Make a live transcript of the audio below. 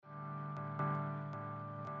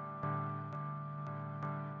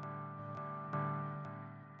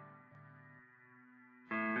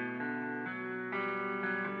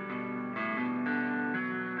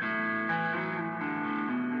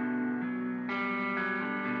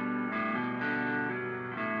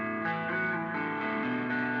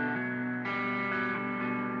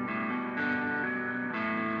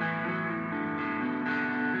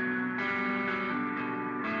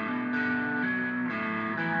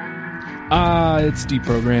It's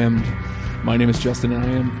Deprogrammed. My name is Justin, and I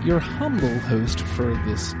am your humble host for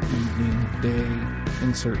this evening, day,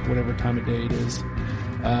 insert whatever time of day it is.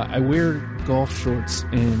 I wear golf shorts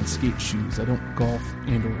and skate shoes. I don't golf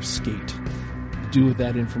and or skate. Do with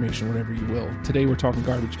that information whatever you will. Today we're talking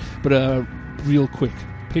garbage, but real quick,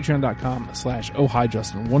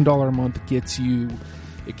 patreon.com/ohhijustin. $1 a month gets you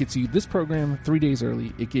this program 3 days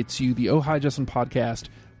early. It gets you the Oh Hi Justin podcast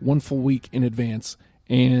 1 full week in advance.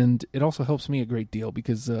 And it also helps me a great deal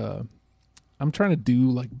because I'm trying to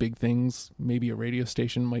do like big things. Maybe a radio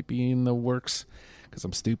station might be in the works because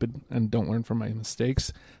I'm stupid and don't learn from my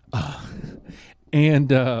mistakes. And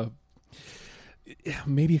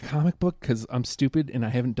maybe a comic book because I'm stupid and I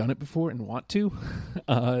haven't done it before and want to.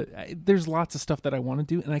 There's lots of stuff that I want to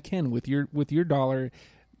do, and I can with your dollar,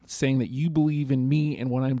 saying that you believe in me and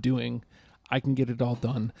what I'm doing. I can get it all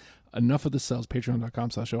done. Enough of the sells.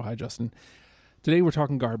 Patreon.com/ohhijustin. Today we're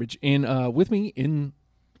talking garbage, and with me in,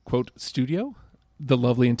 quote, studio, the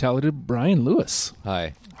lovely and talented Brian Lewis.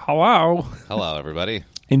 Hi. Hello. Hello, everybody.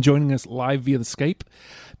 And joining us live via the Skype,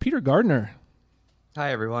 Peter Gardner.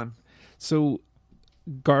 Hi, everyone. So,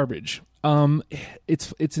 garbage.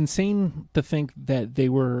 It's insane to think that they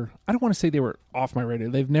were, I don't want to say they were off my radar.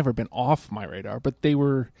 They've never been off my radar, but they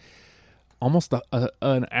were almost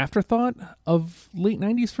an afterthought of late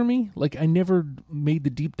 90s for me. Like, I never made the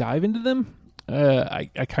deep dive into them. I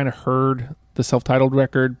kind of heard the self-titled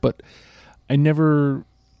record, but I don't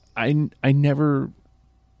want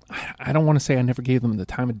to say I never gave them the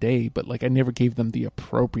time of day, but like I never gave them the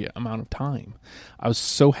appropriate amount of time. I was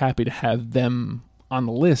so happy to have them on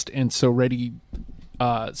the list and so ready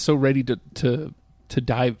to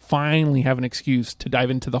dive, finally have an excuse to dive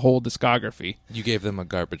into the whole discography. You gave them a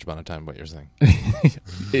garbage amount of time, what you're saying.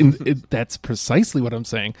 That's precisely what I'm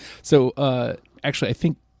saying. So, actually, I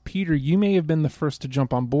think, Peter, you may have been the first to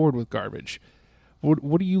jump on board with garbage.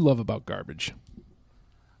 What do you love about garbage?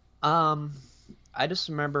 I just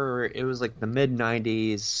remember it was like the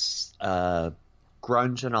mid-90s.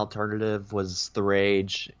 Grunge and alternative was the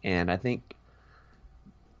rage, and I think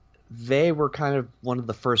they were kind of one of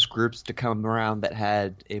the first groups to come around that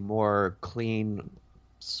had a more clean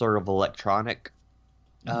sort of electronic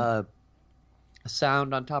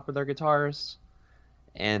sound on top of their guitars,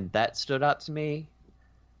 and that stood out to me.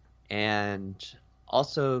 And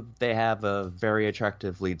also, they have a very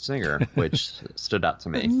attractive lead singer, which stood out to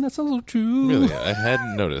me. That's also true. Really? I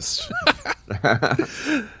hadn't noticed.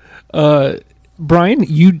 Brian,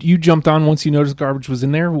 you jumped on once you noticed garbage was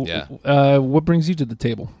in there. Yeah. What brings you to the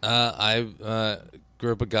table? I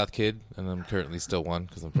grew up a goth kid, and I'm currently still one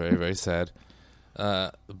because I'm very, very sad.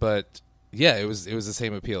 But yeah, it was the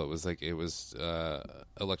same appeal. It was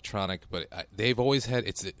electronic, but they've always had.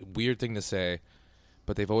 It's a weird thing to say,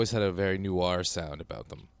 but they've always had a very noir sound about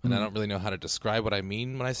them. And I don't really know how to describe what I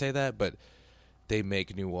mean when I say that, but they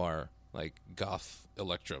make noir, like goth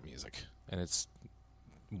electro music. And it's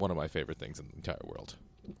one of my favorite things in the entire world.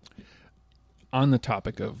 On the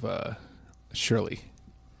topic of Shirley.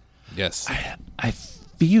 Yes. I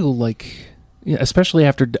feel like, especially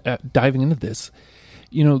after diving into this,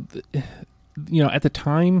 at the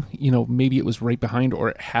time, maybe it was right behind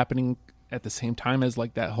or happening at the same time as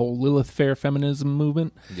like that whole Lilith Fair feminism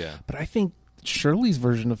movement. Yeah. But I think Shirley's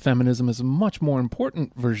version of feminism is a much more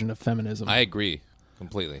important version of feminism. I agree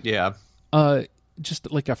completely. Yeah. Just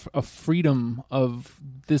like a freedom of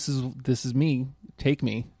this is me, take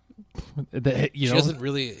me. She doesn't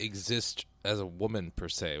really exist as a woman per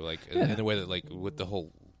se, like in the way that like with the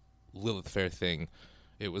whole Lilith Fair thing,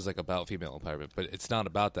 it was like about female empowerment, but it's not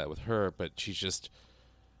about that with her. But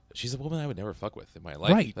she's a woman I would never fuck with in my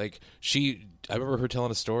life. Right. Like I remember her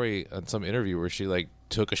telling a story on some interview where she like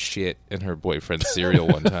took a shit in her boyfriend's cereal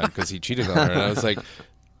one time because he cheated on her, and I was like,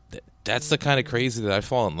 that's the kind of crazy that I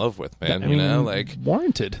fall in love with, man. Like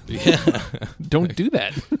warranted. Yeah. Don't do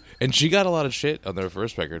that. And she got a lot of shit on their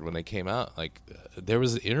first record when they came out. Like there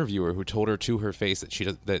was an interviewer who told her to her face that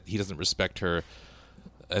he doesn't respect her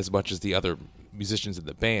as much as the other musicians in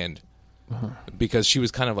the band. Because she was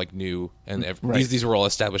kind of like new, and these were all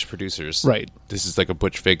established producers. Right. This is like a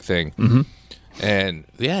Butch Vig thing. Mm-hmm. And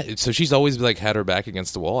yeah, so she's always like had her back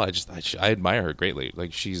against the wall. I admire her greatly.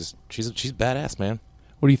 Like she's badass, man.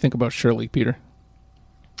 What do you think about Shirley, Peter?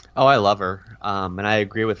 Oh, I love her. And I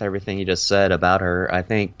agree with everything you just said about her. I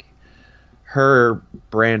think her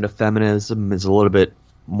brand of feminism is a little bit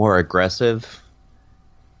more aggressive,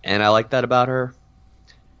 and I like that about her.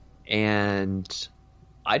 And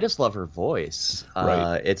I just love her voice.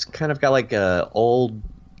 Right. It's kind of got like a old,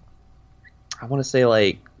 I want to say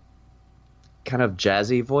like kind of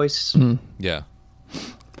jazzy voice. Mm. Yeah.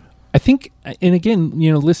 I think, and again,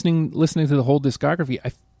 listening to the whole discography,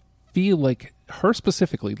 I feel like her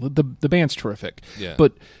specifically, the band's terrific, Yeah.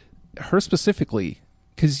 but her specifically,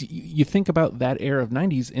 because you think about that era of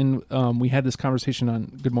 90s, and we had this conversation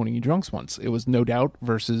on Good Morning You Drunks once. It was No Doubt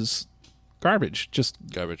versus Garbage. Just,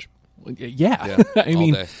 Garbage. yeah. I all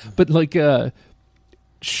mean, day. but like,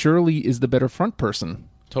 Shirley is the better front person.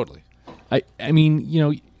 Totally. I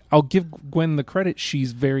mean, I'll give Gwen the credit.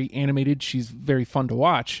 She's very animated. She's very fun to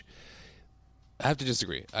watch. I have to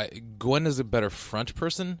disagree. Gwen is a better front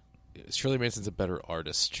person. Shirley Manson's a better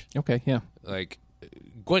artist. Okay, yeah. Like,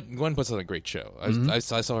 Gwen puts on a great show. I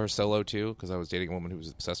saw her solo too because I was dating a woman who was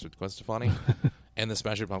obsessed with Gwen Stefani and the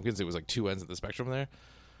Smashing Pumpkins. It was like two ends of the spectrum there.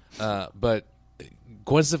 But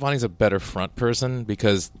Gwen Stefani's a better front person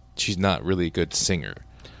because she's not really a good singer.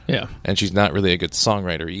 Yeah. And she's not really a good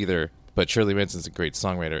songwriter either. But Shirley Manson's a great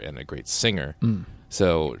songwriter and a great singer.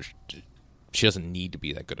 So she doesn't need to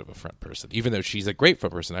be that good of a front person. Even though she's a great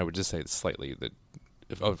front person, I would just say it's slightly that.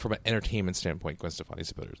 From an entertainment standpoint, Gwen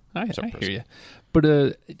Stefani's a better. I hear you,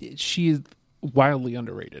 but she is wildly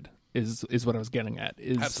underrated. Is what I was getting at.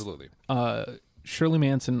 Absolutely. Shirley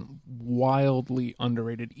Manson wildly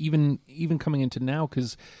underrated, even coming into now,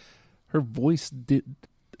 because her voice did,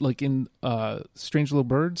 like in Strange Little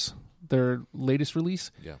Birds, their latest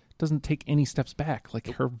release, doesn't take any steps back.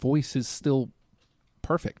 Like her voice is still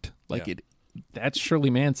perfect. Like that's Shirley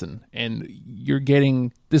Manson, and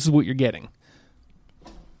this is what you're getting.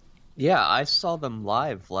 Yeah, I saw them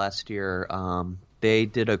live last year. They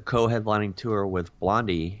did a co-headlining tour with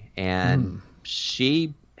Blondie, and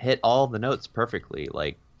she hit all the notes perfectly.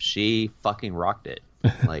 Like, she fucking rocked it.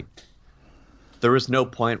 Like, there was no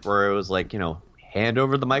point where it was like, hand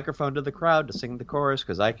over the microphone to the crowd to sing the chorus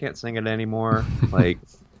because I can't sing it anymore. like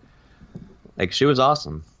she was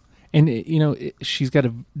awesome. And she's got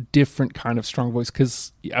a different kind of strong voice,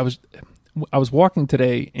 because I was walking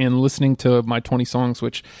today and listening to my 20 songs,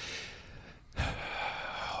 which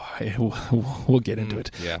we'll get into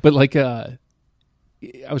it. Yeah. But like, I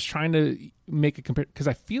was trying to make a compare, because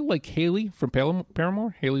I feel like Haley from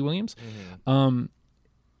Paramore, Haley Williams,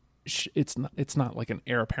 it's not like an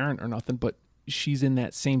heir apparent or nothing, but she's in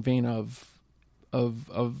that same vein of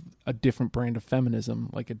a different brand of feminism,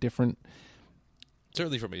 like a different.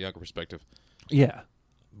 Certainly from a younger perspective. Yeah.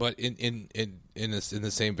 But in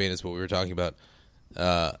the same vein as what we were talking about,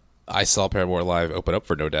 I saw Paramore live open up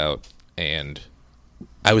for No Doubt, and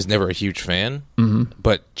I was never a huge fan.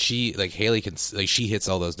 But Haley she hits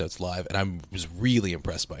all those notes live, and I was really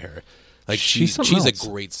impressed by her. Like she's a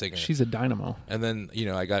great singer. She's a dynamo. And then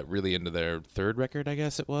I got really into their third record, I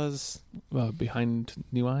guess it was Behind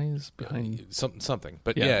New Eyes, something.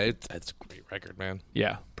 But it's a great record, man.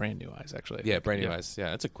 Yeah, Brand New Eyes actually. Yeah, Brand New Eyes.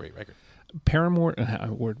 Yeah, it's a great record. Paramore,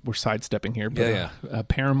 we're sidestepping here, but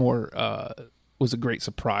Paramore was a great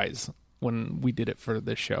surprise when we did it for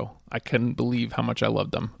this show. I couldn't believe how much I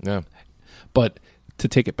loved them. Yeah. But to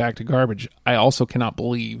take it back to Garbage, I also cannot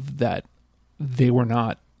believe that they were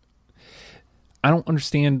not. I don't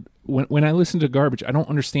understand when I listen to Garbage, I don't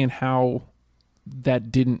understand how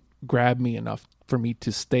that didn't grab me enough for me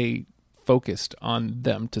to stay focused on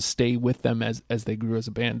them, to stay with them as they grew as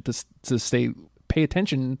a band, to pay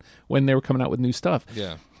attention when they were coming out with new stuff.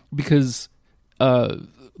 Yeah. Because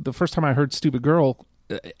the first time I heard Stupid Girl,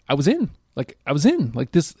 I was in. Like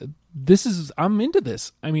this is, I'm into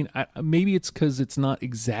this. I mean, maybe it's because it's not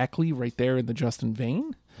exactly right there in the Justin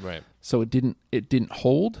vein. Right. So it didn't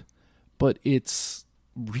hold, but it's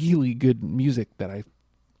really good music that I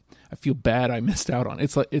feel bad I missed out on.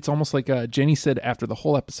 It's almost like Jenny said after the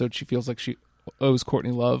whole episode, she feels like she owes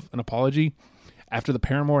Courtney Love an apology. After the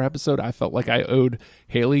Paramore episode, I felt like I owed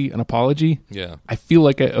Haley an apology. Yeah. I feel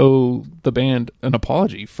like I owe the band an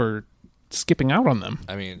apology for skipping out on them.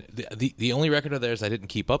 I mean, the only record of theirs I didn't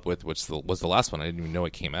keep up with, which was the last one. I didn't even know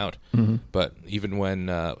it came out. But even when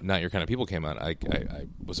Not Your Kind of People came out, I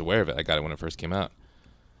was aware of it. I got it when it first came out.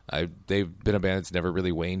 They've been a band that's never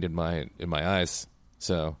really waned in my eyes.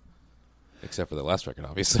 So, except for the last record,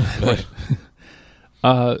 obviously.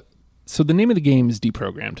 So the name of the game is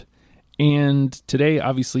Deprogrammed. And today,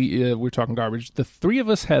 obviously, we're talking Garbage. The three of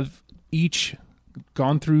us have each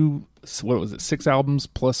gone through, 6 albums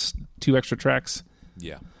plus 2 extra tracks.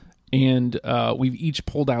 Yeah. And we've each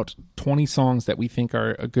pulled out 20 songs that we think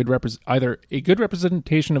are a good either a good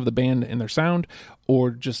representation of the band and their sound,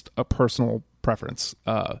 or just a personal preference.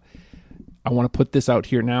 I want to put this out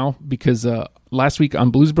here now because last week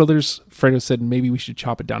on Blues Brothers, Fredo said maybe we should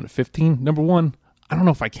chop it down to 15. Number one, I don't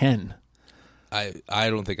know if I can. I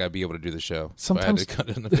don't think I'd be able to do the show. Sometimes if I had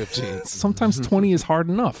to cut it into 15. Sometimes 20 is hard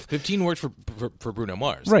enough. 15 works for Bruno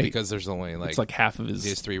Mars, Right? Because there's only It's like half of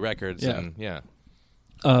his 3 records, Yeah. and yeah.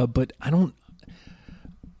 But I don't.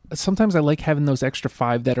 Sometimes I like having those extra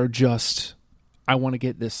 5 that are just, I want to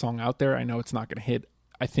get this song out there. I know it's not going to hit.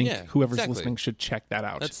 I think Yeah, whoever's exactly. listening should check that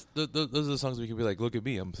out. Those are the songs we can be like, look at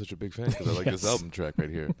me, I'm such a big fan because I like this Yes. album track right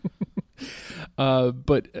here.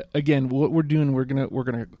 But again, what we're doing, we're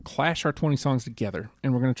gonna clash our 20 songs together,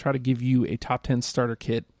 and we're gonna try to give you a top 10 starter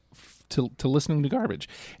kit to listening to Garbage.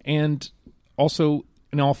 And also,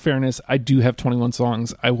 in all fairness, I do have 21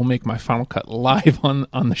 songs. I will make my final cut live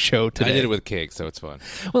on the show today. I did it with Cake, so it's fun.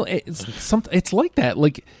 Well, it's like that.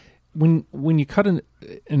 Like when you cut and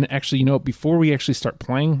actually, before we actually start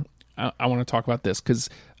playing, I want to talk about this because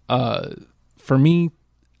for me,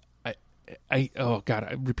 I'm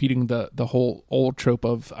repeating the whole old trope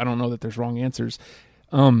of I don't know that there's wrong answers,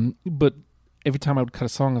 but every time I would cut a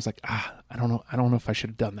song, I was like, I don't know if I should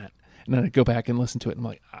have done that. And then I'd go back and listen to it, and I'm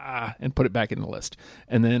like, and put it back in the list,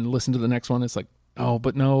 and then listen to the next one. It's like, oh,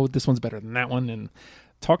 but no, this one's better than that one. And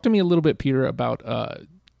talk to me a little bit, Peter, about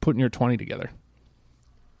putting your 20 together.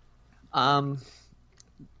 Well,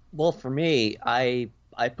 for me, I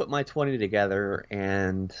put my 20 together,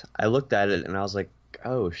 and I looked at it, and I was like,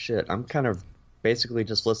 oh shit, I'm kind of basically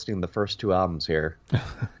just listing the first 2 albums here.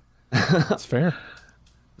 That's fair.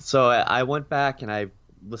 So I went back and I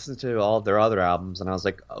listened to all of their other albums, and I was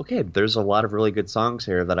like, okay, there's a lot of really good songs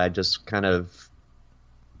here that I just kind of,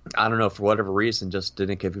 I don't know, for whatever reason, just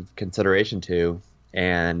didn't give consideration to,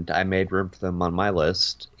 and I made room for them on my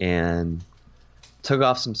list, and took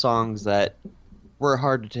off some songs that were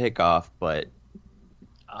hard to take off, but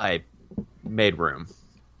I made room.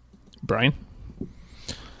 Brian?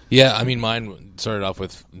 Yeah, I mean, mine started off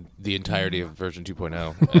with the entirety of version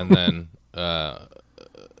 2.0, and then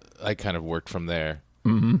I kind of worked from there.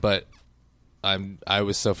 Mm-hmm. But I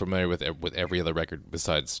was so familiar with every other record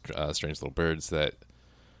besides Strange Little Birds that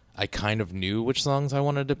I kind of knew which songs I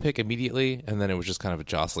wanted to pick immediately, and then it was just kind of a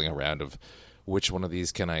jostling around of which one of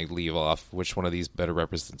these can I leave off, which one of these better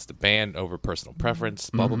represents the band over personal preference,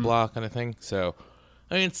 blah, blah, blah, kind of thing. So,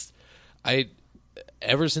 I mean,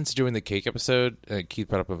 ever since doing the Cake episode, Keith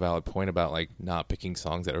brought up a valid point about, like, not picking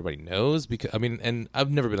songs that everybody knows, because, I mean, and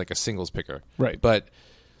I've never been, like, a singles picker. Right. But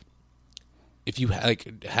if you,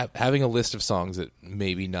 having a list of songs that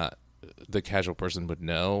maybe not the casual person would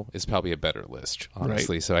know is probably a better list,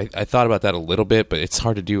 honestly. Right. So I thought about that a little bit, but it's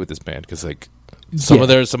hard to do with this band because, like, some of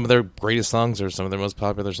their greatest songs are some of their most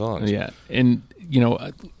popular songs. Yeah, and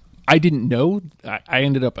I didn't know. I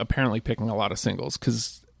ended up apparently picking a lot of singles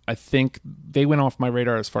because I think they went off my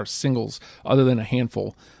radar as far as singles, other than a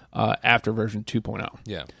handful after version 2.0.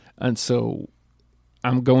 Yeah, and so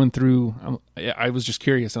I'm going through. I was just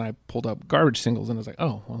curious, and I pulled up Garbage singles, and I was like,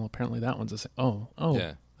 oh, well, apparently that one's a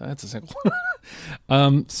yeah. That's a single.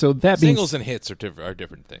 So that singles and hits are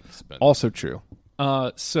different things. But. Also true.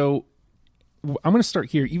 So I'm going to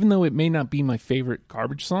start here, even though it may not be my favorite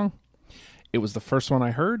Garbage song. It was the first one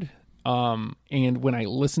I heard, and when I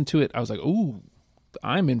listened to it, I was like, "Ooh,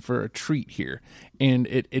 I'm in for a treat here." And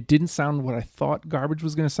it didn't sound what I thought Garbage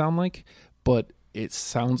was going to sound like, but it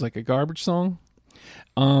sounds like a Garbage song.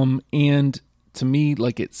 And to me,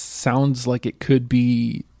 like, it sounds like it could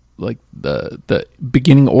be like the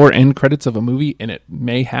beginning or end credits of a movie, and it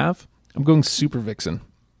may have. I'm going Super Vixen.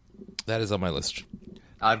 That is on my list.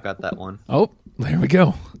 I've got that one. Oh, there we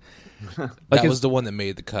go. That was the one that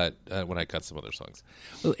made the cut when I cut some other songs.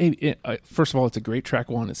 Well, first of all, it's a great track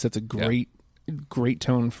one. It sets a great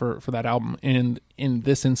tone for that album, and in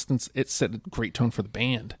this instance, it set a great tone for the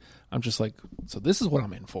band. I'm just like, so this is what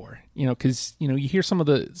I'm in for, because you hear some of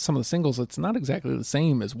the singles. It's not exactly the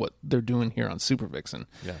same as what they're doing here on Super Vixen.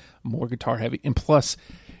 Yeah, more guitar heavy, and plus,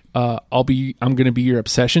 I'm gonna be your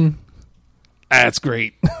obsession. That's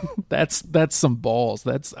great. that's some balls.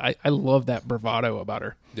 I love that bravado about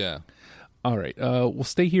her. Yeah. All right. We'll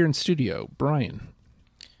stay here in studio. Brian.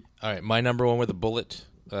 All right. My number one with a bullet.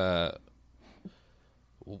 I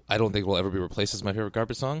don't think will ever be replaced as my favorite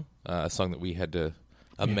Garbage song. A song that we had to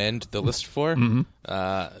amend the list for.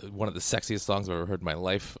 Mm-hmm. One of the sexiest songs I've ever heard in my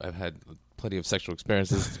life. I've had plenty of sexual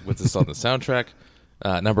experiences with this on the soundtrack.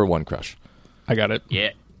 Number one, Crush. I got it.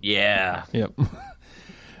 Yeah. Yep.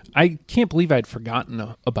 I can't believe I'd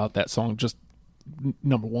forgotten about that song. Just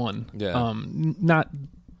number one. Yeah. Not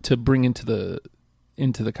to bring into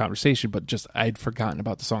the conversation, but just I'd forgotten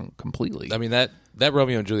about the song completely. I mean, that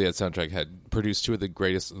Romeo and Juliet soundtrack had produced two of the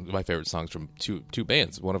greatest, my favorite songs from two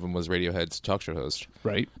bands. One of them was Radiohead's talk show host,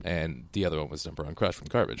 right, and the other one was Number One Crush from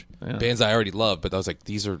Garbage. Yeah. Bands I already love, but I was like,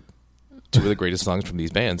 these are two of the greatest songs from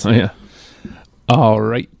these bands. Oh yeah. All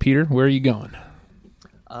right, Peter, where are you going?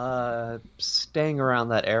 Staying around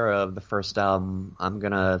that era of the first album, I'm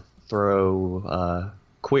gonna throw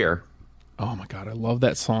Queer. Oh my god, I love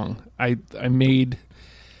that song. I made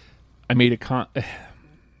a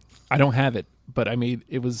I don't have it, but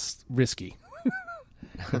it was risky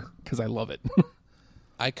because I love it.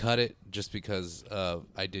 I cut it just because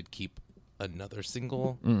I did keep another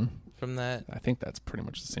single from that. I think that's pretty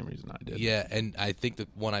much the same reason I did. Yeah, and I think the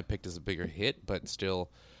one I picked is a bigger hit, but still,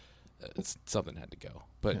 something had to go.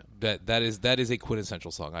 But that is a quintessential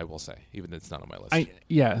song, I will say, even though it's not on my list.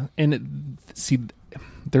 See,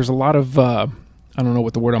 there's a lot of I don't know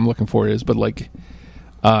what the word I'm looking for is, but like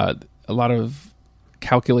a lot of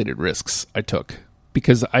calculated risks I took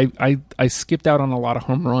because I skipped out on a lot of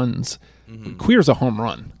home runs. Queer's a home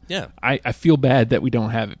run. Yeah, I feel bad that we don't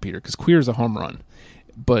have it, Peter, because Queer's a home run,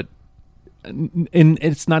 but and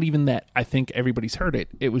it's not even that I think everybody's heard it.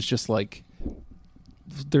 It was just like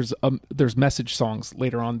there's message songs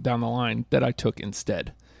later on down the line that I took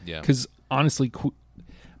instead. Yeah, because honestly,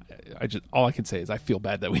 all I can say is I feel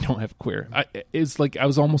bad that we don't have Queer. It's like I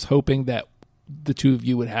was almost hoping that the two of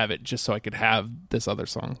you would have it just so I could have this other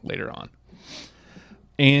song later on.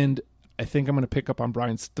 And I think I'm going to pick up on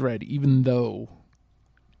Brian's thread, even though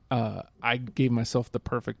I gave myself the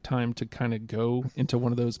perfect time to kind of go into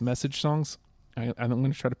one of those message songs. I'm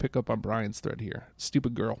going to try to pick up on Brian's thread here.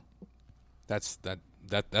 Stupid Girl. That's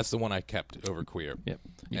the one I kept over Queer. Yep,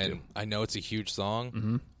 and too. I know it's a huge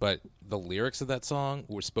song, but the lyrics of that song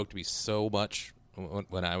were spoke to me so much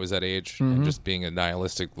when I was that age, and just being a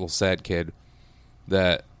nihilistic little sad kid,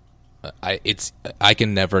 that I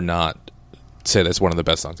can never not say that's one of the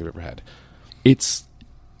best songs I've ever had. It's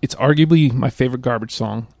arguably my favorite Garbage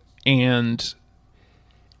song, and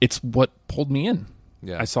it's what pulled me in.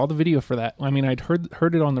 Yeah, I saw the video for that. I mean, I'd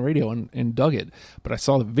heard it on the radio and dug it, but I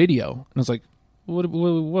saw the video and I was like,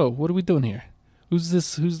 "Whoa, what are we doing here? Who's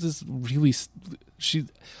this? Really?"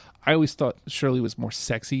 I always thought Shirley was more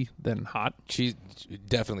sexy than hot. She's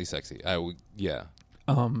definitely sexy. Yeah.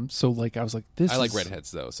 So like I was like, this. I like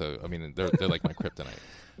redheads though, so I mean, they're like my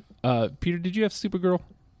kryptonite. Peter, did you have Supergirl?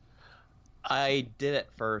 I did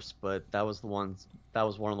at first, but that was one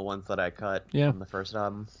of the ones that I cut from the first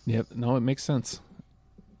album. Yep. No, it makes sense.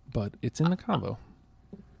 But it's in the combo.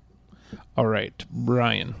 All right,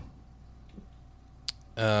 Brian.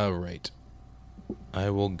 Right. I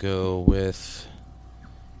will go with.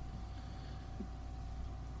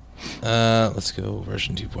 Let's go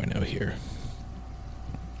version 2.0 here.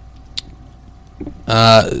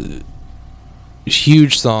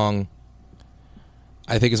 Huge song.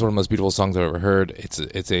 I think it's one of the most beautiful songs I've ever heard.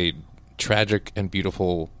 It's a tragic and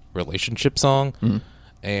beautiful relationship song,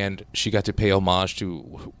 and she got to pay homage to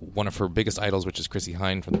one of her biggest idols, which is Chrissie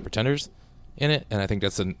Hynde from The Pretenders, in it. And I think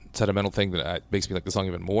that's a sentimental thing that makes me like the song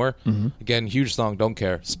even more. Again, huge song, don't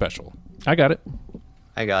care, special. I got it.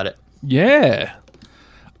 Yeah.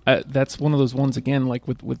 That's one of those ones again, like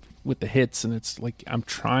with the hits, and it's like I'm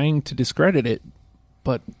trying to discredit it,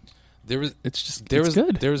 but it's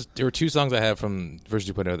good. There were two songs I have from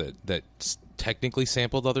version 2.0 that technically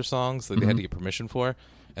sampled other songs that they had to get permission for,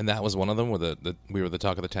 and that was one of them. Where we were the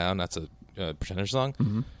talk of the town. That's a Pretender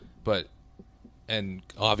song, and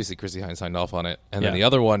obviously Chrissie Hynde signed off on it, and then the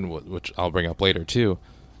other one, which I'll bring up later too,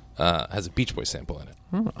 has a Beach Boys sample in it.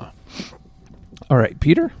 All right,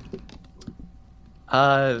 Peter.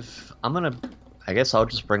 I guess I'll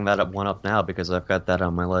just bring that one up now because I've got that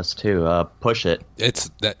on my list too. Push It. It's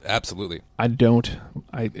that absolutely. I don't.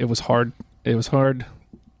 It was hard. It was hard,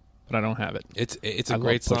 but I don't have it. It's a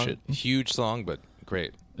great song. Huge song, but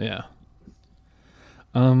great. Yeah.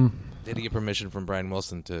 They had to get permission from Brian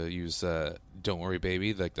Wilson to use "Don't Worry,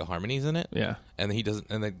 Baby," like the harmonies in it. Yeah. And he doesn't.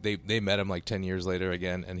 And they met him like 10 years later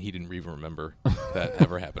again, and he didn't even remember that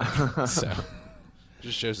ever happened. So,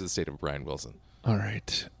 just shows the state of Brian Wilson. All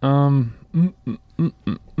right.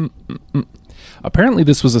 Apparently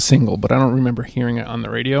this was a single, but I don't remember hearing it on the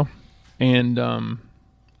radio. And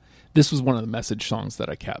this was one of the message songs that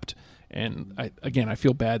I kept. And I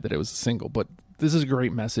feel bad that it was a single, but this is a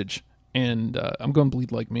great message. And I'm going to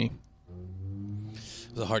Bleed Like Me.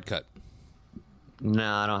 It was a hard cut.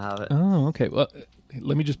 No, I don't have it. Oh, okay. Well,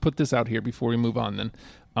 let me just put this out here before we move on then.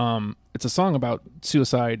 It's a song about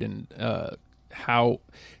suicide and how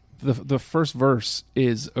the first verse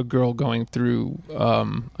is a girl going through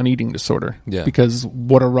an eating disorder. Yeah. Because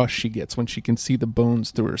what a rush she gets when she can see the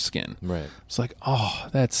bones through her skin. Right. It's like,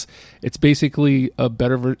 it's basically a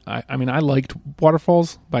better I mean, I liked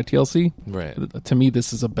Waterfalls by TLC. Right. To me,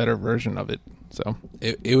 this is a better version of it. So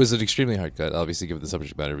it was an extremely hard cut, obviously, given the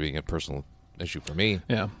subject matter being a personal issue for me.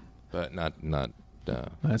 Yeah. But not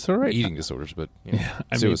That's all right. eating disorders, but you know,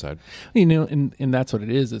 I mean, suicide. And that's what it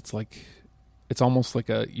is. It's like, it's almost like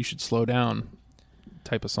a you should slow down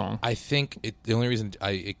type of song. I think the only reason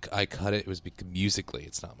I cut it was because musically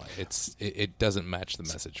it's not it doesn't match the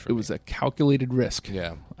message for me. It was a calculated risk.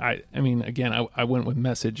 Yeah. I mean, again, I went with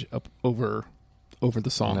message up over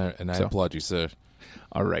the song. And I applaud you, sir.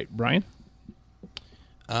 All right, Brian.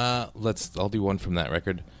 I'll do one from that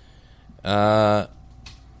record.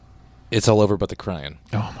 It's All Over But the Crying.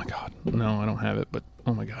 Oh my God, no, I don't have it. But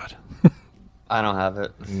oh my God, I don't have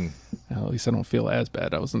it. at least I don't feel as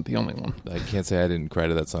bad. I wasn't the only one, I can't say I didn't cry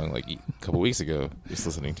to that song like a couple weeks ago just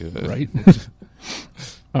listening to it. right?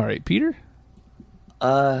 All right, Peter.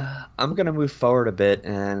 I'm gonna move forward a bit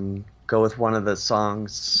and go with one of the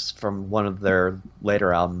songs from one of their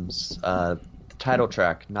later albums. The title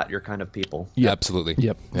track, "Not Your Kind of People." Yeah, absolutely.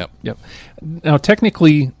 Yep. Now,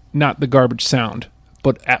 technically, not the garbage sound,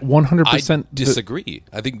 but at 100%. I disagree.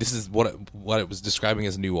 I think this is what it was describing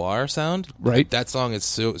as noir sound. Right. That song is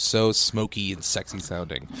so smoky and sexy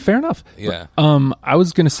sounding. Fair enough. Yeah. I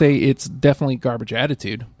was gonna say it's definitely Garbage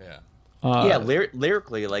Attitude. Yeah. Yeah,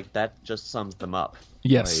 lyrically, like that just sums them up.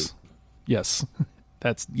 Yes. Yes.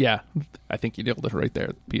 I think you nailed it right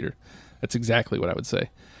there, Peter. That's exactly what I would say.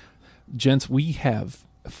 Gents, we have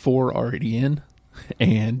 4 already in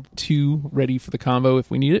and 2 ready for the combo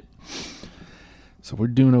if we need it. So we're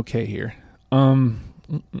doing okay here. I'm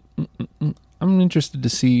interested to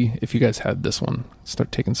see if you guys had this one.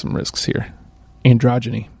 Start taking some risks here.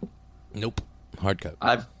 Androgyny. Nope. Hard cut.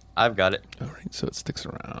 I've got it. All right, so it sticks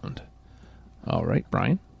around. All right,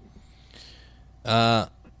 Brian.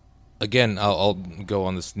 Again, I'll go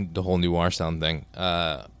on the whole noir sound thing.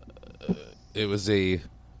 It was a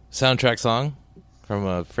soundtrack song from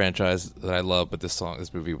a franchise that I love, but this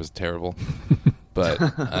movie was terrible. But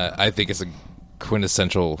I think it's a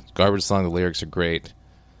quintessential garbage song. The lyrics are great.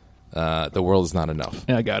 The World Is Not Enough.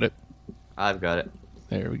 Yeah, I got it. I've got it.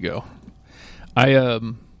 There we go. I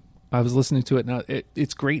was listening to it now.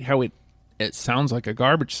 It's great how it sounds like a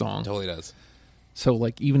garbage song. Totally does. So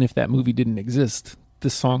like even if that movie didn't exist,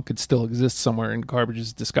 this song could still exist somewhere in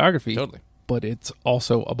Garbage's discography. Totally. But it's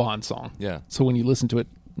also a Bond song. Yeah. So when you listen to it,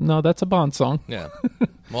 no, that's a Bond song. Yeah.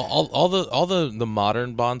 Well, all the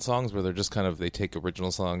modern Bond songs where they're just kind of they take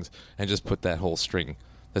original songs and just put that string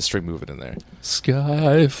movement in there.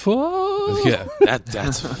 Skyfall. Yeah,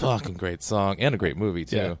 that's a fucking great song and a great movie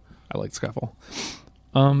too. Yeah, I like Skyfall.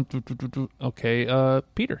 Okay,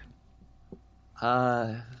 Peter.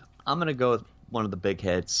 I'm gonna go with one of the big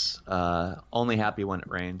hits. "Only Happy When It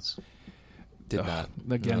Rains." Did not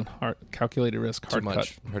Again, no. calculated risk, hard too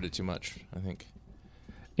much. cut. Heard it too much. I think.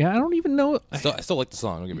 Yeah, I don't even know. I still like the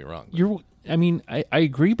song. Don't get me wrong. I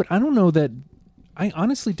agree, but I don't know that. I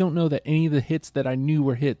honestly don't know that any of the hits that I knew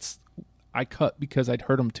were hits I cut because I'd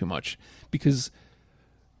heard them too much. Because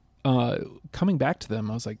coming back to them,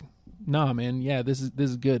 I was like, "Nah, man, yeah, this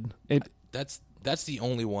is good." That's the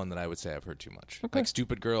only one that I would say I've heard too much. Okay. Like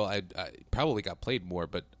 "Stupid Girl," I probably got played more,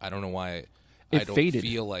 but I don't know why. It I don't faded.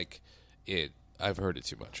 feel like it. I've heard it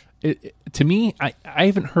too much. To me, I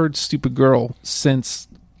haven't heard "Stupid Girl" since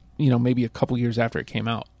maybe a couple years after it came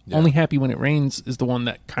out. Yeah. "Only Happy When It Rains" is the one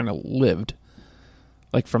that kind of lived,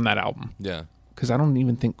 like from that album. Yeah. Because I don't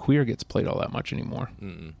even think "Queer" gets played all that much anymore.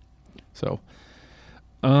 Mm-mm. So,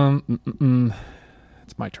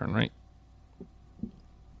 it's my turn, right?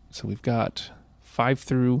 So we've got 5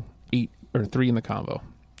 through 8 or 3 in the combo.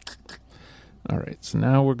 All right, so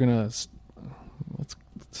now we're gonna let's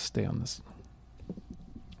stay on this.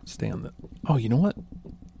 Stay on the. Oh, you know what?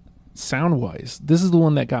 Sound wise, this is the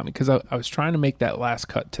one that got me because I was trying to make that last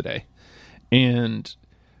cut today, and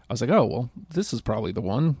I was like, oh well, this is probably the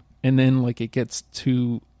one. And then like it gets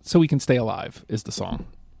to "So We Can Stay Alive" is the song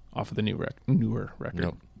off of the newer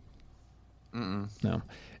record. Nope. No,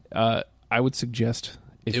 I would suggest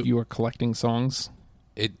if you are collecting songs.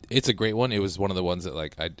 It's a great one. It was one of the ones that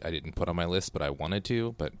like I didn't put on my list, but I wanted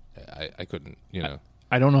to, but I couldn't.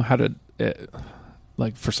 I don't know how to.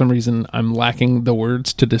 Like for some reason, I'm lacking the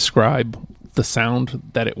words to describe the sound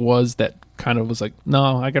that it was. That kind of was like,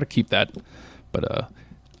 no, I got to keep that. But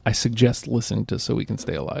I suggest listening to "So We Can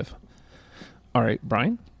Stay Alive." All right,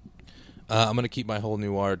 Brian. I'm going to keep my whole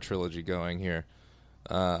noir trilogy going here.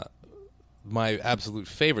 My absolute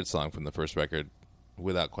favorite song from the first record,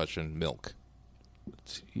 without question, "Milk."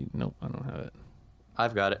 Nope, I don't have it.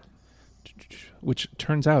 I've got it. Which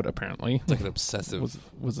turns out apparently It's like an obsessive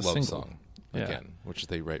was a love single. song, Yeah. again, which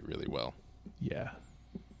they write really well. Yeah.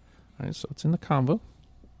 All right, so it's in the combo.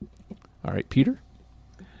 All right, Peter.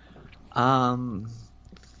 From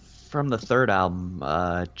the third album,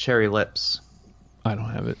 "Cherry Lips." I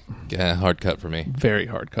don't have it. Yeah, hard cut for me. Very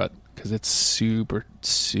hard cut because it's super,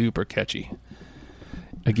 super catchy.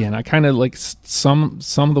 Again, I kind of like some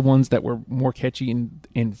of the ones that were more catchy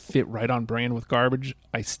and fit right on brand with Garbage.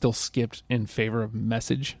 I still skipped in favor of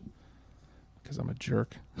Message because I'm a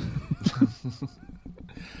jerk.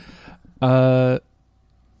 To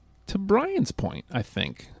Brian's point, I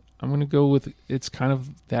think I'm going to go with it's kind of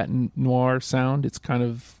that noir sound. It's kind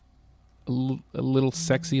of a little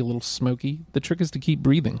sexy, a little smoky. The trick is to keep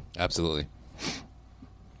breathing. Absolutely.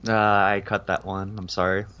 I cut that one. I'm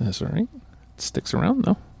sorry. That's all right. It sticks around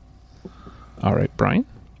though. All right, Brian.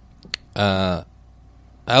 I'll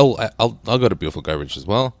go to Beautiful Garbage as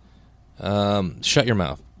well. Shut Your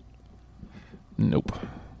Mouth. Nope.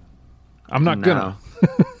 I'm not gonna.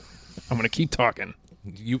 I'm gonna keep talking.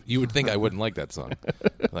 You would think I wouldn't like that song.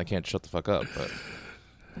 I can't shut the fuck up. But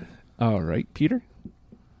All right, Peter.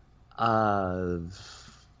 Let's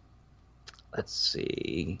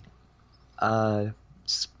see.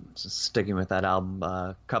 Sticking with that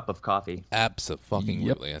album, Cup of Coffee. absolutely,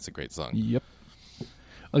 Yep. that's a great song. Yep.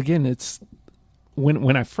 Again, it's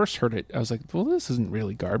when I first heard it, I was like, "Well, this isn't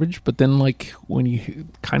really Garbage." But then, like when you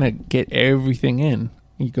kind of get everything in,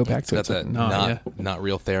 you go back to it. It's got that It's like, not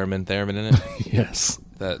real theremin in it. yes.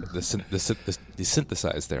 That the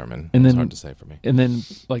synthesized theremin. And It's then- hard to say for me. And then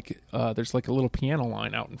like there's like a little piano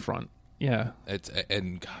line out in front. Yeah.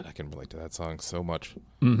 And God, I can relate to that song so much.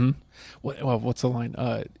 Mm-hmm. What's the line?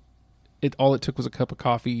 All it took was a cup of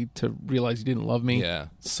coffee to realize you didn't love me. Yeah,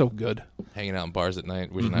 So good. hanging out in bars at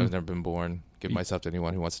night, wishing I was never been born. Give myself to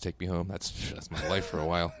anyone who wants to take me home. That's my life for a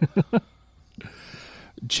while.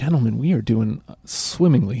 Gentlemen, we are doing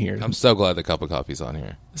swimmingly here. I'm so glad the Cup of Coffee's on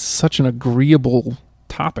here. Such an agreeable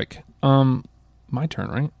topic. My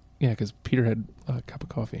turn, right? Yeah, because Peter had a cup of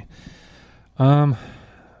coffee. I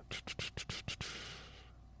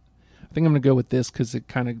think I'm gonna go with this because it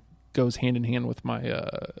kind of goes hand in hand with my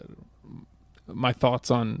my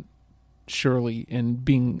thoughts on Shirley and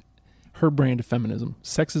being her brand of feminism.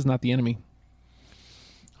 Sex is not the enemy.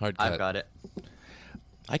 Hard cut. I've got it.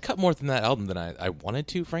 I cut more from that album than I wanted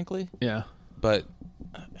to, frankly. Yeah, But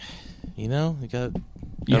you know, you got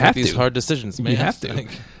You make have these to. hard decisions, man. You have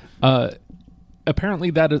to. Apparently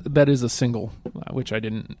that is a single, which I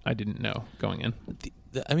didn't know going in.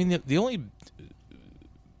 The only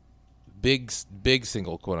big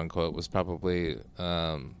single, quote unquote, was probably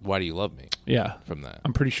 "Why Do You Love Me." Yeah, From that,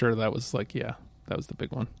 I'm pretty sure that was that was the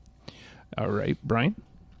big one. All right, Brian.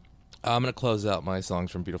 I'm gonna close out my songs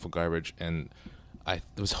from Beautiful Garbage, and I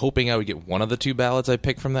was hoping I would get one of the two ballads I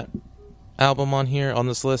picked from that album on here on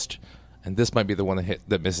this list, and this might be the one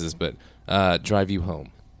that misses. But "Drive You Home."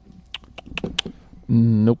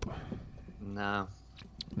 Nope. No.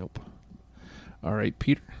 Nope. All right,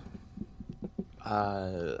 Peter.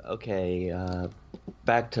 Okay.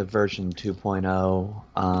 Back to version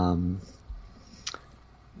 2.0.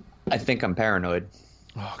 I think I'm paranoid.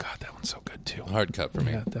 Oh God, that one's so good too. Hard cut for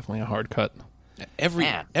me. Yeah, definitely a hard cut.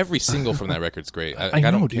 Man. Every single from that record's great. I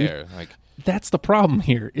don't know, dude. care. Like, That's the problem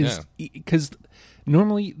here, is because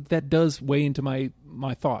normally that does weigh into my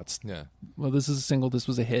thoughts. yeah. Well, this is a single. This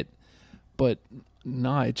was a hit, but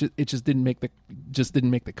nah, it just didn't make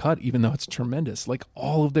the cut. Even though it's tremendous, like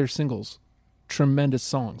all of their singles, tremendous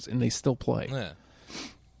songs, and they still play. Yeah.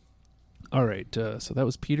 All right, so that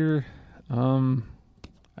was Peter.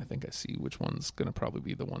 I think I see which one's going to probably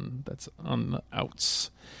be the one that's on the outs.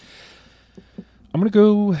 I'm going to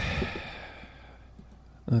go,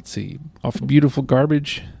 let's see, off Beautiful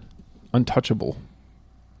Garbage, Untouchable.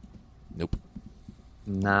 Nope.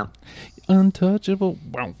 Nah. Untouchable.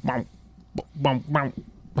 Wow, wow, wow, wow.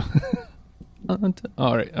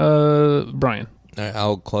 All right, Brian. All right,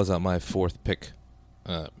 I'll close out my fourth pick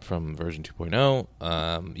from version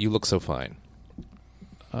 2.0. You Look So Fine.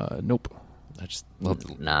 Nope. I just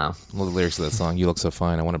love No. the lyrics of that song. You look so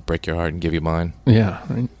fine. I want to break your heart and give you mine. Yeah,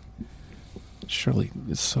 right. Shirley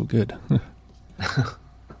is so good.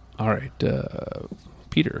 All right,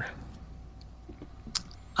 Peter.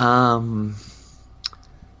 I'll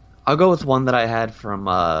go with one that I had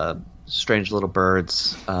from Strange Little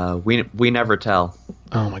Birds. We Never Tell.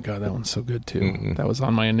 Oh my God, that one's so good too. Mm-mm. That was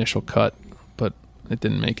on my initial cut, but it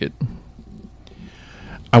didn't make it.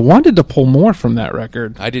 I wanted to pull more from that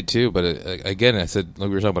record. I did too, but again, I said like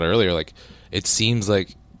we were talking about earlier. Like it seems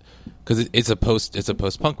like because it's a post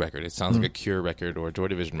punk record. It sounds like a Cure record or a Joy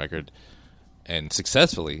Division record, and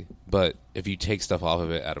successfully. But if you take stuff off of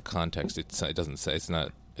it out of context, it doesn't say it's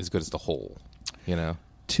not as good as the whole. You know.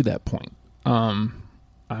 To that point, I'm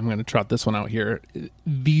going to trot this one out here.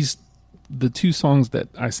 The two songs that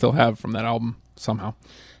I still have from that album somehow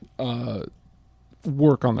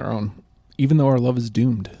work on their own. Even though our love is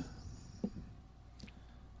doomed.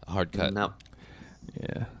 Hard cut. No.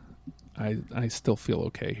 Yeah. I still feel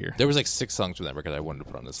okay here. There was like 6 songs from that record I wanted to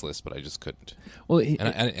put on this list, but I just couldn't. Well,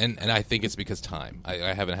 And I think it's because time.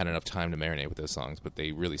 I haven't had enough time to marinate with those songs, but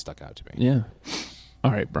they really stuck out to me. yeah. All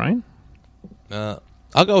right, Brian.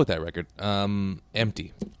 I'll go with that record.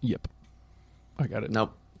 Empty. Yep. I got it.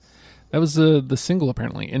 Nope. That was the single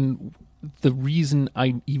apparently, and the reason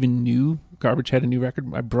I even knew Garbage had a new record,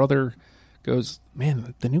 my brother goes,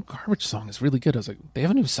 "Man, the new Garbage song is really good." I was like, "They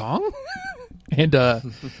have a new song?" And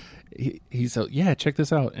he said, "Yeah, check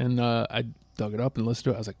this out." And I dug it up and listened to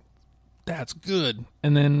it. I was like, "That's good."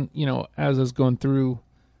 And then as I was going through,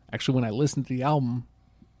 actually when I listened to the album,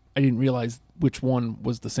 I didn't realize which one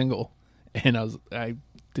was the single, and I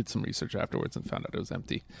did some research afterwards and found out it was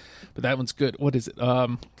Empty. But that one's good. What is it?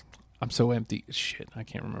 I'm so empty. Shit, I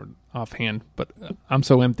can't remember offhand. But I'm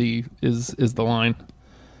so empty is the line.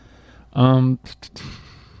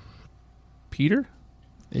 Peter,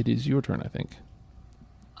 it is your turn, I think.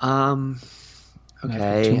 And I've had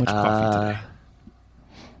Okay. too much coffee today.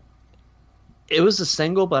 It was a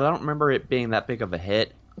single, but I don't remember it being that big of a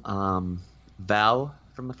hit. Vow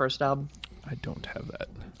from the first album. I don't have that.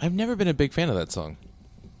 I've never been a big fan of that song.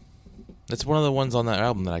 It's one of the ones on that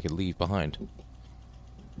album that I could leave behind.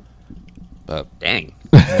 But Dang.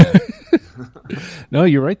 No,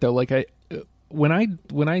 you're right though. Like when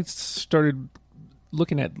I started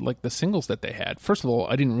looking at like the singles that they had, first of all,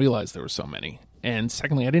 I didn't realize there were so many, and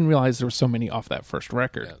secondly, I didn't realize there were so many off that first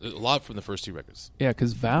record. yeah, a lot from the first 2 records. Yeah,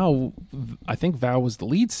 because I think Vow was the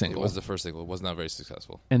lead It single, was the first single. It was not very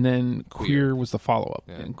successful. and then Queer was the follow up,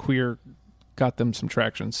 Yeah. and Queer got them some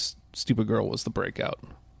traction. Stupid Girl was the breakout.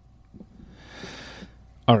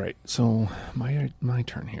 All right, so my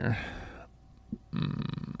turn here. I'm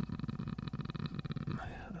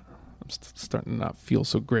starting to not feel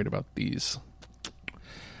so great about these.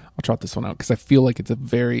 I'll trot this one out because I feel like it's a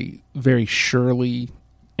very, very Shirley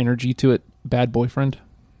energy to it. Bad Boyfriend.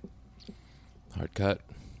 Hard cut.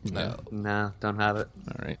 No. No, don't have it.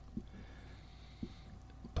 All right.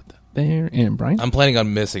 Put that there. And Brian? I'm planning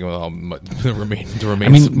on missing all the remains I of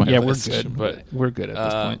mean, my yeah, list, we're good. But We're good at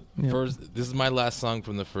this point. Yep. first, this is my last song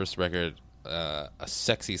from the first record. A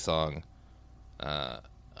sexy song. A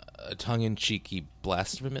tongue-in-cheeky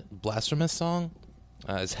blasphemous song.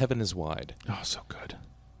 Is Heaven Is Wide. Oh, so good.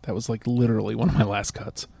 That was like literally one of my last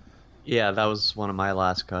cuts. Yeah, that was one of my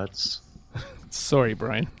last cuts. Sorry,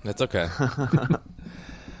 Brian. That's okay.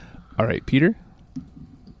 All right, Peter?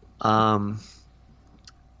 Yeah,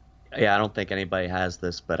 I don't think anybody has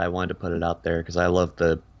this, but I wanted to put it out there because I love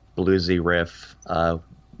the bluesy riff.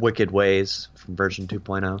 Wicked Ways from version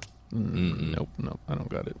 2.0. Nope, I don't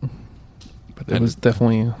got it. But it was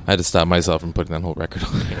definitely... I had to stop myself from putting that whole record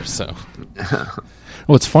on here, so...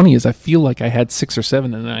 What's funny is I feel like I had 6 or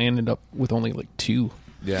 7, and I ended up with only like 2.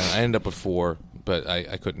 Yeah, I ended up with 4, but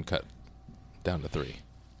I couldn't cut down to 3.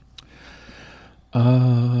 You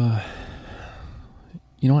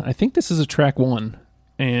know what? I think this is a track 1,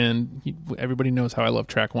 and everybody knows how I love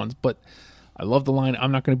track 1s, but I love the line,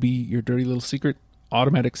 "I'm not going to be your dirty little secret,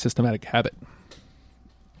 automatic systematic habit."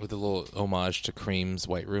 With a little homage to Cream's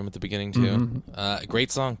White Room at the beginning, too.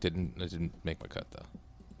 Great song. It didn't make my cut, though.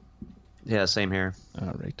 Yeah, same here.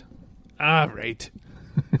 All right.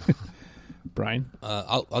 Brian?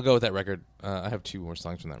 I'll go with that record. I have 2 more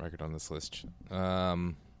songs from that record on this list.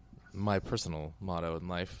 My personal motto in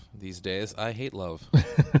life these days: I hate love.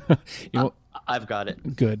 You know, I've got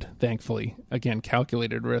it. good, thankfully. Again,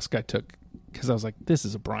 calculated risk I took because I was like, this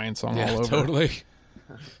is a Brian song all over. Totally.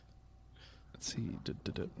 Let's see.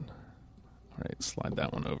 All right, slide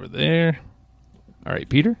that one over there. All right,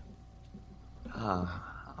 Peter? I'm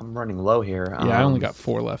running low here. Yeah, I only got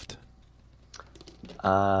 4 left.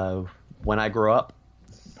 When I Grow Up.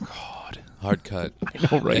 God. Hard cut. I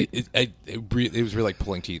know, right? It was really like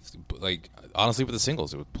pulling teeth. Like, honestly, with the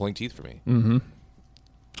singles, it was pulling teeth for me. Mm-hmm.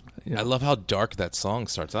 Yeah. I love how dark that song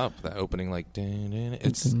starts up. That opening, like,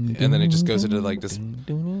 it's, and then it just goes into like this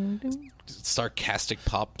sarcastic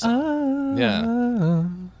pop song. Yeah,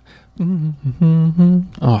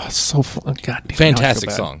 Oh, so fun. God damn, fantastic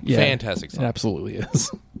now I feel bad. song. Yeah, Fantastic it song. absolutely is.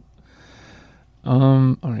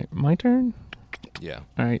 All right, my turn. Yeah.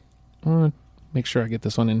 All right, I want to make sure I get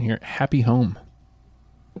this one in here. Happy Home.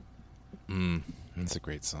 That's a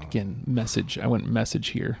great song. Again, Message. I went Message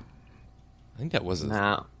here. I think that was a.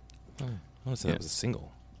 Now, I want to say that was a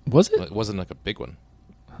single. Was it? But it wasn't like a big one.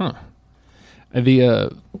 Huh.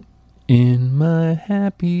 The In My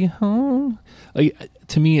Happy Home. Like,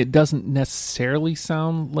 to me, it doesn't necessarily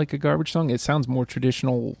sound like a Garbage song. It sounds more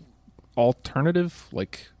traditional alternative,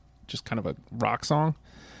 like just kind of a rock song.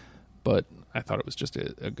 but I thought it was just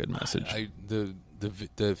a good message.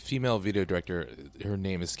 The female video director, her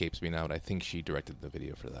name escapes me now, but I think she directed the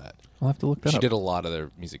video for that. I'll have to look that She up. did a lot of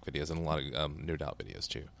their music videos and a lot of No Doubt videos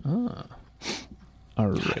too. Ah. All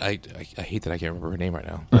right. I hate that I can't remember her name right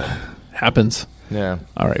now. But Happens. yeah,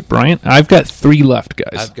 All right, Brian. I've got 3 left,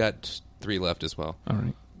 guys. I've got 3 left as well. All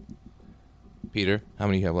right. Peter, how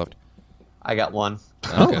many do you have left? I got one.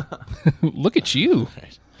 Okay. Look at you.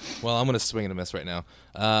 Right. Well, I'm going to swing and a miss right now.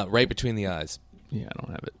 Right Between the Eyes. Yeah, I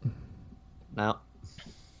don't have it. No.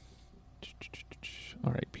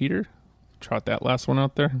 All right, Peter. Trot that last one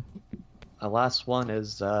out there. The last one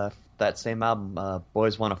is that same album,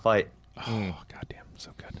 Boys Want to Fight. Oh, goddamn.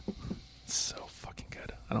 So good. So fucking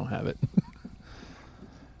good. I don't have it.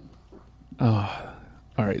 Oh,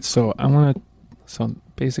 all right. So I want to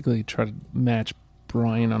basically try to match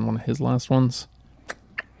Brian on one of his last ones.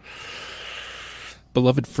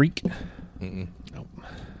 Beloved Freak. Mm-mm. Nope.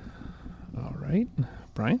 All right.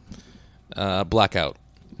 Brian? Blackout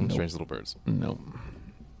from Nope. Strange Little Birds. Nope.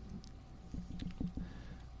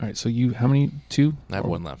 All right. So you, how many? 2? I have Or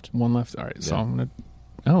 1 left. 1 left. All right. So Yeah. I'm going to,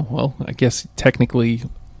 oh, well, I guess technically,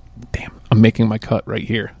 damn, I'm making my cut right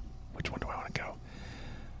here. Which one do I want to go?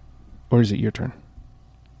 Or is it your turn?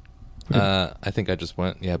 I think I just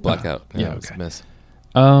went. Yeah, Blackout. yeah, it was a okay. miss.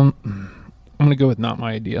 I'm gonna go with Not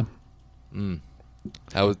My Idea.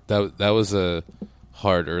 That was a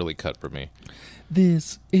hard early cut for me.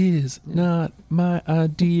 This is not my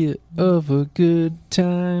idea of a good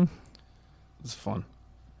time. It's fun.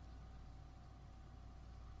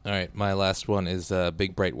 All right, my last one is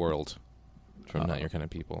Big Bright World from Not Your Kind of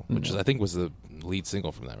People, which is, I think was the lead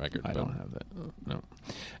single from that record. I but- don't have that. No.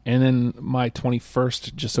 And then my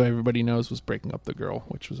 21st, just so everybody knows, was Breaking Up the Girl,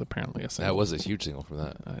 which was apparently a single. That was a huge single from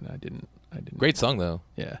that. I didn't. Great song though.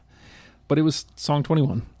 Yeah. But it was song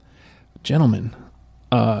 21. Gentlemen,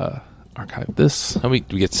 archive this. How many?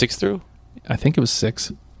 Do we get 6 through? I think it was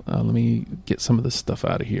 6. Let me get some of this stuff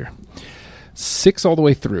out of here. 6 all the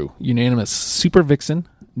way through. Unanimous. Super Vixen,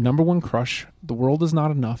 Number One Crush, The World Is Not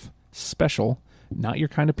Enough, Special, Not Your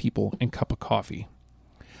Kind of People, and Cup of Coffee.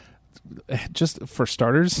 Just for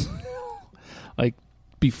starters, like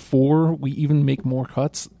before we even make more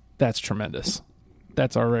cuts, that's tremendous.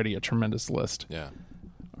 That's already a tremendous list. Yeah.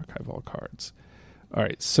 Archive all cards. All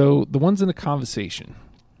right, so the ones in the conversation.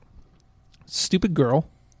 Stupid Girl,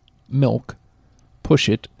 Milk, Push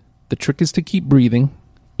It, The Trick Is to Keep Breathing,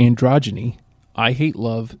 Androgyny, I Hate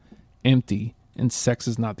Love, Empty, and Sex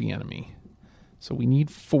Is Not the Enemy. So we need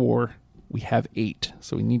 4. We have 8,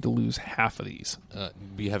 so we need to lose half of these.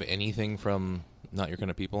 Do you have anything from Not Your Kind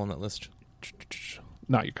of People on that list?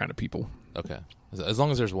 Not Your Kind of People. Okay. As long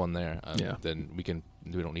as there's one there, Yeah. then we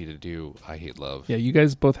don't need to do I Hate Love. Yeah, you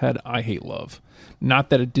guys both had I Hate Love. Not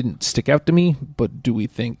that it didn't stick out to me, but do we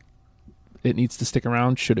think it needs to stick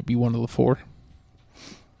around? Should it be one of the 4?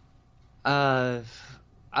 I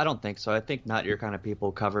don't think so. I think Not Your Kind of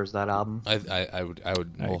People covers that album. I would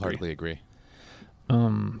wholeheartedly agree.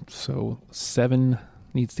 So 7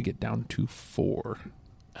 needs to get down to 4.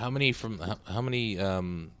 How many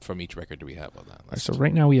from each record do we have on that All right, list? so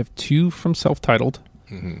right now we have 2 from Self-Titled,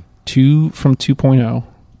 Mm-hmm. 2 from 2.0.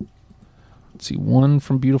 Let's see, 1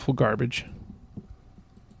 from Beautiful Garbage,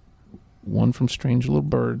 1 from Strange Little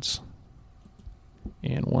Birds,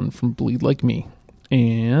 and 1 from Bleed Like Me.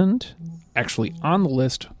 And actually on the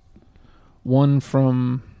list, 1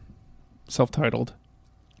 from Self-Titled,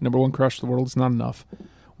 Number One Crush, The World Is Not Enough,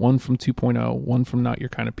 1 from 2.0, 1 from Not Your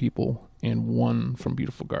Kind of People, and 1 from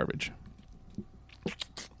Beautiful Garbage.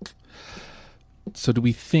 So do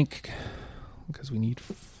we think, because we need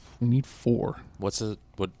 4. What's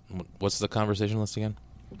the conversation list again?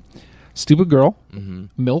 Stupid Girl, Mm-hmm.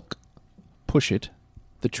 Milk, Push It,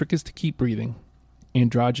 The Trick Is to Keep Breathing,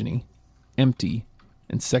 Androgyny, Empty,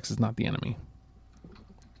 and Sex Is Not the Enemy.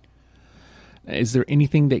 Is there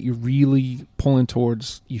anything that you're really pulling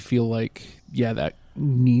towards, you feel like, yeah, that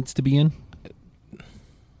needs to be in?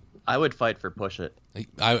 I would fight for Push It.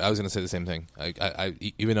 I was going to say the same thing. I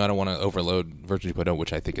even though I don't want to overload Virgin 2.0,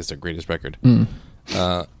 which I think is their greatest record.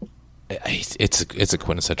 It's a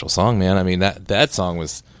quintessential song, man. I mean that song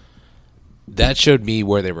showed me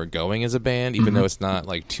where they were going as a band, even though it's not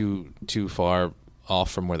like too far off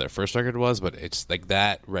from where their first record was. But it's like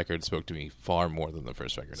that record spoke to me far more than the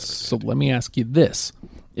first record ever did. So let me ask you this.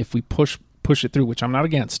 If we push it through, which I'm not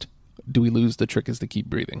against, do we lose The Trick Is to Keep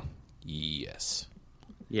Breathing? Yes.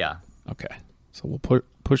 Yeah. Okay. So we'll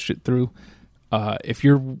push it through. If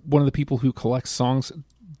you're one of the people who collects songs,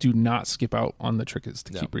 do not skip out on The Trick Is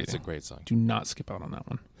to Keep Breathing. It's a great song. Do not skip out on that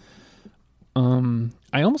one.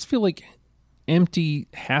 I almost feel like Empty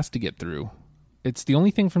has to get through It's the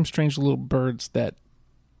only thing from Strange Little Birds that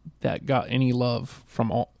got any love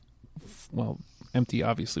from all. Well, Empty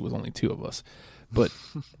obviously was only two of us, but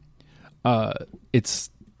it's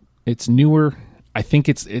newer. I think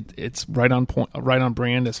it's right on point, right on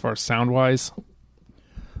brand as far as sound wise.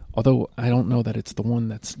 Although I don't know that it's the one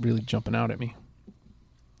that's really jumping out at me.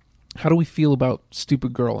 How do we feel about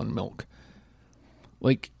Stupid Girl and Milk?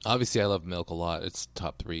 Like, obviously, I love Milk a lot. It's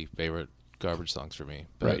top 3 favorite garbage songs for me.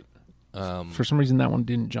 But, right. For some reason, that one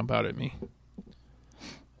didn't jump out at me.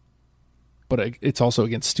 But it's also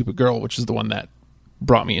against Stupid Girl, which is the one that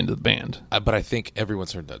brought me into the band. But I think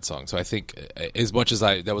everyone's heard that song. So I think, as much as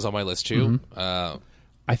that was on my list too. Mm-hmm.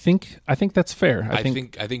 I think that's fair. I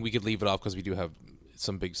think we could leave it off because we do have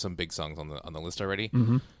some big songs on the list already.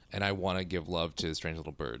 Mm-hmm. And I want to give love to Strange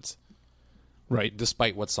Little Birds. Right.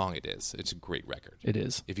 Despite what song it is. It's a great record. It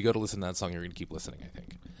is. If you go to listen to that song, you're going to keep listening, I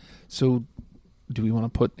think. So, do we want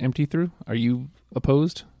to put Empty through? Are you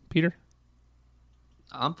opposed, Peter?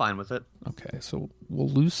 I'm fine with it. Okay, so we'll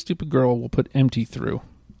lose Stupid Girl. We'll put Empty through.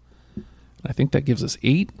 I think that gives us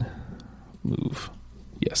 8. Move.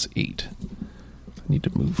 Yes, 8. I need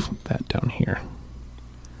to move that down here.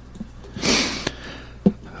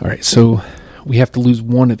 All right, so we have to lose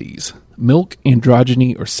one of these. Milk,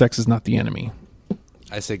 Androgyny, or Sex Is Not the Enemy.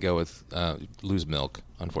 I say go with lose Milk,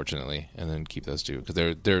 unfortunately, and then keep those two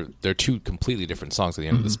because they're two completely different songs at the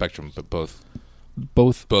end of the spectrum, but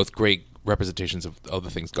both great representations of the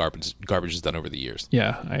things garbage has done over the years.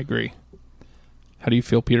 Yeah, I agree. How do you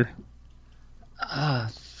feel, Peter?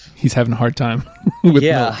 He's having a hard time with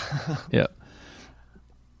Milk. Yeah.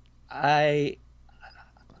 I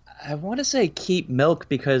want to say keep Milk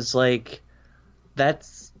because like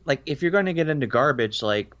that's like if you're going to get into garbage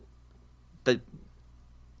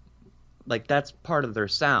that's part of their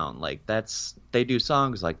sound. Like they do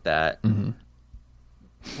songs like that. Mm-hmm.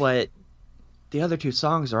 But the other two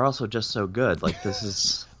songs are also just so good. Like this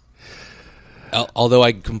is although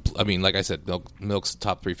I mean like I said Milk's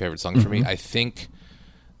top 3 favorite songs for me. I think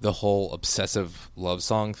the whole obsessive love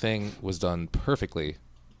song thing was done perfectly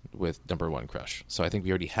with Number One Crush. So I think we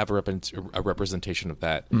already have a representation of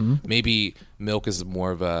that. Mm-hmm. Maybe Milk is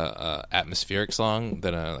more of a atmospheric song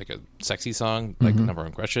than a sexy song like Number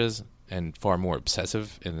One Crush is, and far more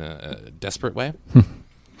obsessive in a desperate way.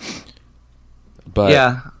 But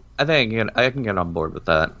yeah, I think I can get on board with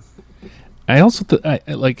that. I also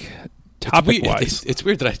like topic wise. It's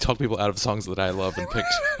weird that I talk people out of songs that I love and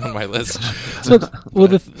picked on my list. Well,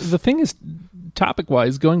 the thing is, topic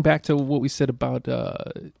wise, going back to what we said about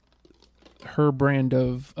her brand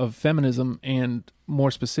of feminism, and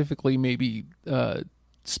more specifically, maybe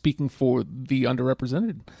speaking for the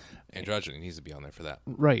underrepresented. Androgyny needs to be on there for that.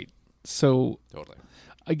 Right. So totally.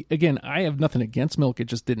 Again, I have nothing against Milk. It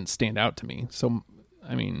just didn't stand out to me. So,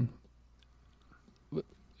 I mean,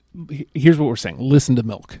 here's what we're saying. Listen to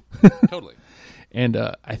Milk. Totally. And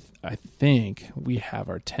I think we have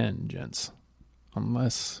our 10, gents.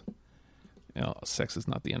 Unless, Sex Is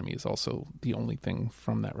Not the Enemy is also the only thing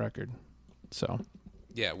from that record. So.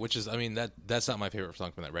 Yeah, which is, I mean, that's not my favorite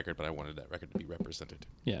song from that record, but I wanted that record to be represented.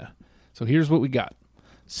 Yeah. So here's what we got.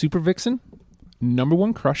 Super Vixen, Number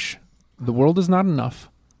One Crush, The World Is Not Enough,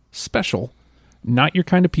 Special, Not Your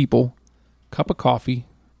Kind of People, Cup of Coffee,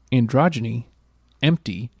 Androgyny,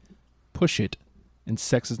 Empty, Push It, and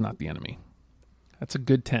Sex Is Not the Enemy. That's a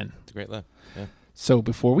good 10. It's a great list. Yeah. So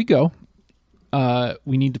before we go,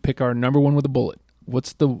 we need to pick our number one with a bullet.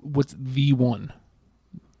 What's the one?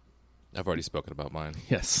 I've already spoken about mine.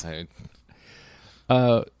 Yes.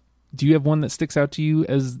 Do you have one that sticks out to you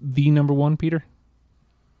as the number one, Peter?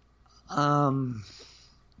 I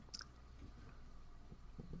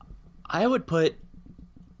would put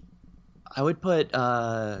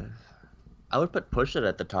Push It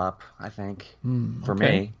at the top, I think, for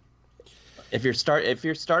me. If you're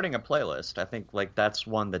starting a playlist, I think like that's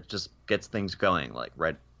one that just gets things going, like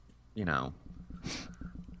right,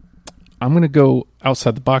 I'm going to go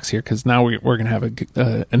outside the box here because now we're going to have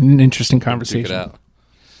an interesting conversation. Check it out.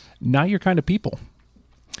 Not Your Kind of People.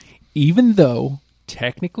 Even though,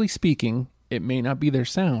 technically speaking, it may not be their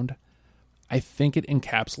sound, I think it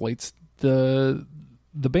encapsulates the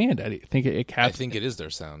band. I think I think it is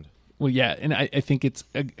their sound. Well, yeah, and I think it's,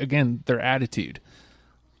 again, their attitude.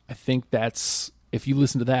 I think that's, if you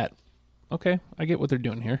listen to that, okay, I get what they're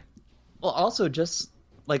doing here. Well, also just,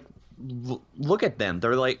 like, look at them.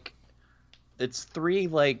 They're, like, it's 3,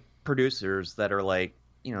 like, producers that are, like,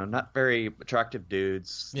 not very attractive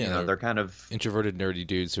dudes. Yeah, they're kind of introverted, nerdy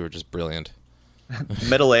dudes who are just brilliant.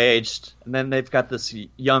 Middle-aged. And then they've got this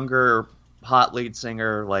younger, hot lead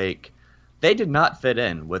singer. Like, they did not fit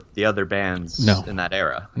in with the other bands in that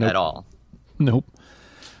era at all. Nope.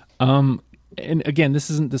 And again, this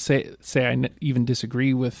isn't to say even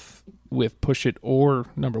disagree with Push It or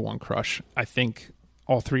Number One Crush. I think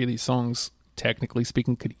all three of these songs, technically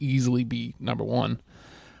speaking, could easily be number one.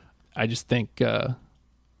 I just think I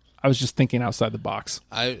was just thinking outside the box.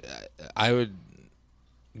 I would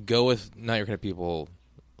go with Not Your Kind of People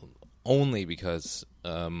only because,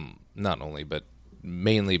 not only, but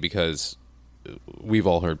mainly because we've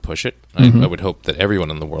all heard Push It. I would hope that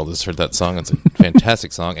everyone in the world has heard that song. It's a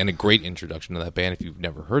fantastic song and a great introduction to that band if you've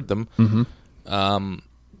never heard them.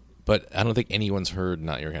 But I don't think anyone's heard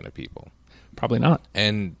Not Your Kind of People. Probably not.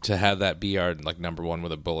 And to have that be our number one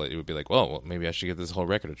with a bullet, it would be like, well, maybe I should give this whole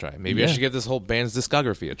record a try. Maybe I should give this whole band's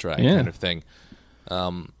discography a try, kind of thing.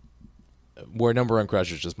 Where Number One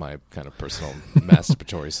Crush is just my kind of personal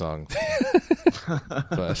masturbatory song.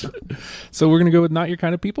 But so we're going to go with Not Your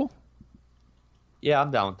Kind of People? Yeah,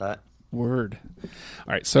 I'm down with that. Word. All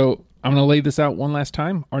right, so I'm going to lay this out one last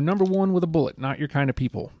time. Our number one with a bullet, Not Your Kind of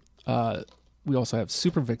People. We also have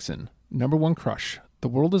Super Vixen, Number One Crush, The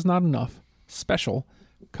World Is Not Enough, Special,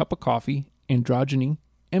 Cup of Coffee, Androgyny,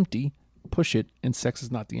 Empty, Push It, and Sex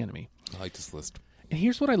Is Not the Enemy. I like this list. And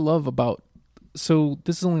here's what I love about... So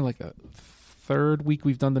this is only like a third week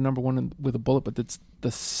we've done the number one with a bullet, but it's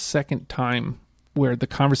the second time where the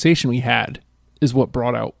conversation we had is what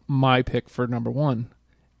brought out my pick for number one.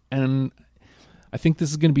 And I think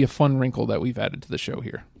this is going to be a fun wrinkle that we've added to the show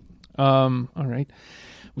here. All right.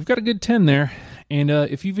 We've got a good 10 there. And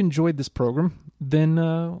if you've enjoyed this program, then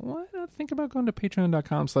why not think about going to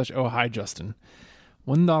patreon.com/ohhijustin.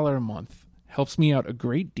 $1 a month helps me out a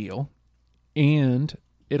great deal. And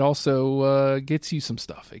it also gets you some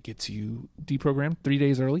stuff. It gets you deprogrammed 3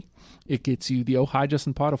 days early. It gets you the Oh Hi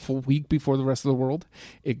Justin pod a full week before the rest of the world.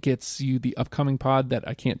 It gets you the upcoming pod that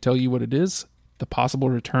I can't tell you what it is. The possible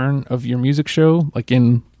return of your music show, like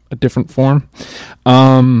in a different form.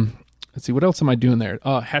 Let's see, what else am I doing there?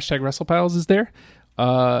 Hashtag WrestlePals is there.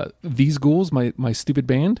 These Ghouls, my stupid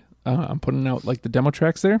band. I'm putting out like the demo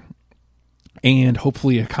tracks there. And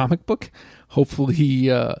hopefully a comic book.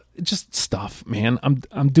 Hopefully just stuff, man.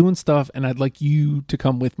 I'm doing stuff, and I'd like you to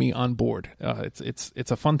come with me on board.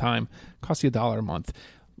 It's a fun time. Costs you $1 a month.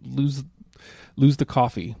 Lose the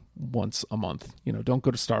coffee once a month. Don't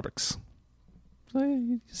go to Starbucks.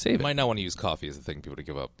 Save it. You might not want to use coffee as a thing people to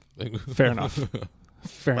give up. Fair enough.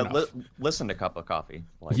 Fair enough. Listen to Cup of Coffee.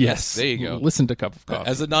 Yes, there you go. Listen to Cup of Coffee.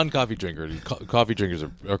 As a non-coffee drinker, coffee drinkers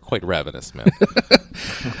are quite ravenous, man.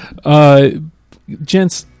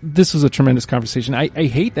 Gents, this was a tremendous conversation. I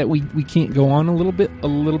hate that we can't go on a little bit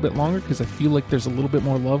longer because I feel like there's a little bit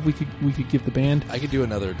more love we could give the band. I could do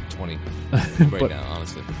another 20 right now,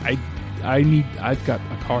 honestly. I've got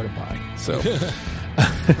a car to buy, so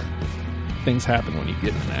things happen when you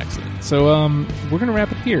get in an accident. So we're gonna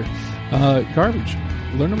wrap it here. Garbage.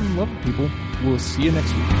 Learn them and love them, people. We'll see you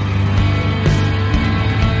next week.